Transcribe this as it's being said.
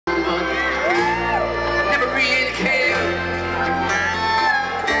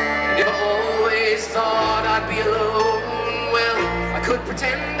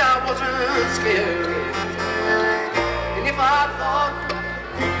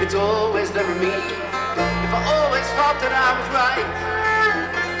it's always never me. If I always thought that I was right,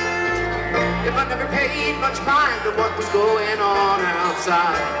 if I never paid much mind to what was going on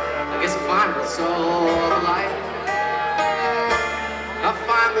outside, I guess I finally saw the light. I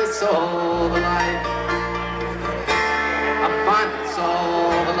finally saw the light. I finally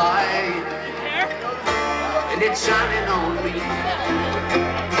saw the light, and it's shining on me.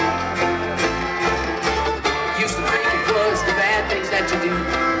 Used to think it was the bad things that you do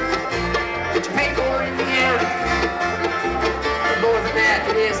that you pay for in the end. But more than that,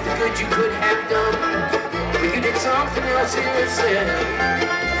 it is the good you could have done, but you did something else instead.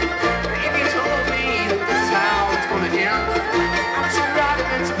 If you told me that this is how it's gonna end, I'm sure I'd have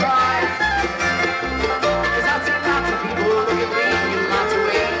been surprised. 'Cause I've seen lots of people look at me in lots of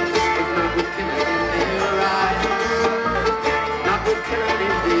ways, but not with killing in their eyes. Not with killing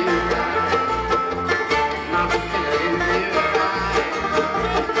in their eyes. Not with killing in their eyes.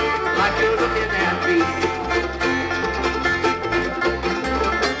 Like you're looking at me.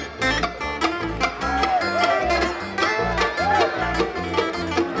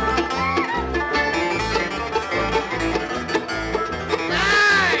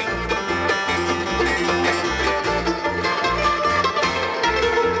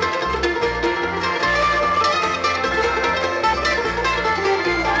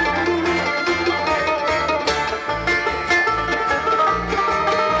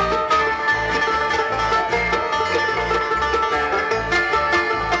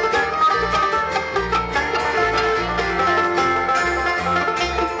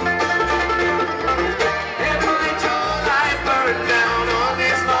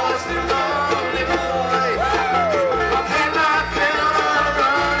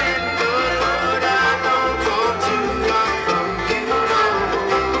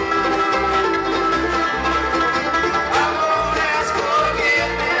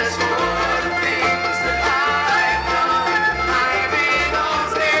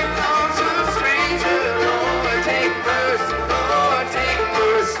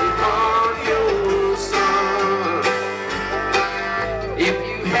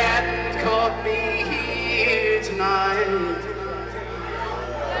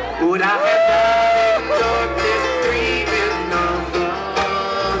 Would I have died in darkness, dreaming of the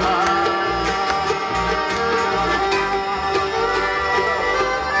light?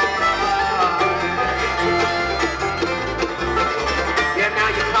 Yeah, now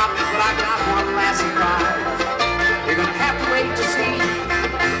you caught me, but I got one last surprise. You're gonna have to wait to see.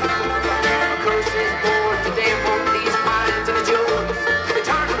 A curse is born today among these pines, and it's yours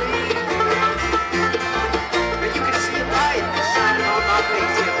eternally. And you can see a light shining on my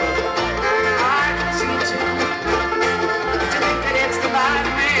face.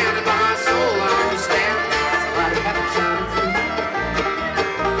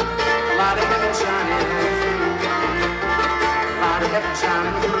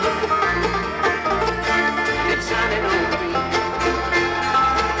 Shining through, it's shining on me.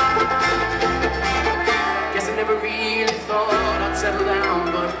 Guess I never really thought I'd settle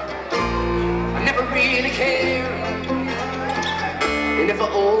down, but I never really cared. And if I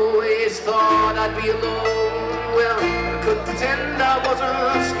always thought I'd be alone, well, I could pretend I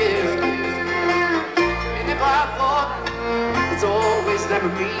wasn't scared. And if I thought it's always never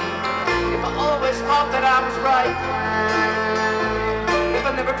me, if I always thought that I was right,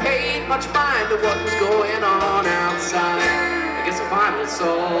 I never paid much mind to what was going on outside, I guess I finally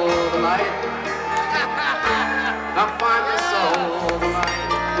saw the light. I finally saw the light.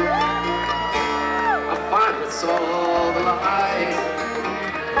 I finally saw the light.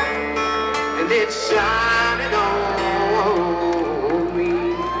 And it shines.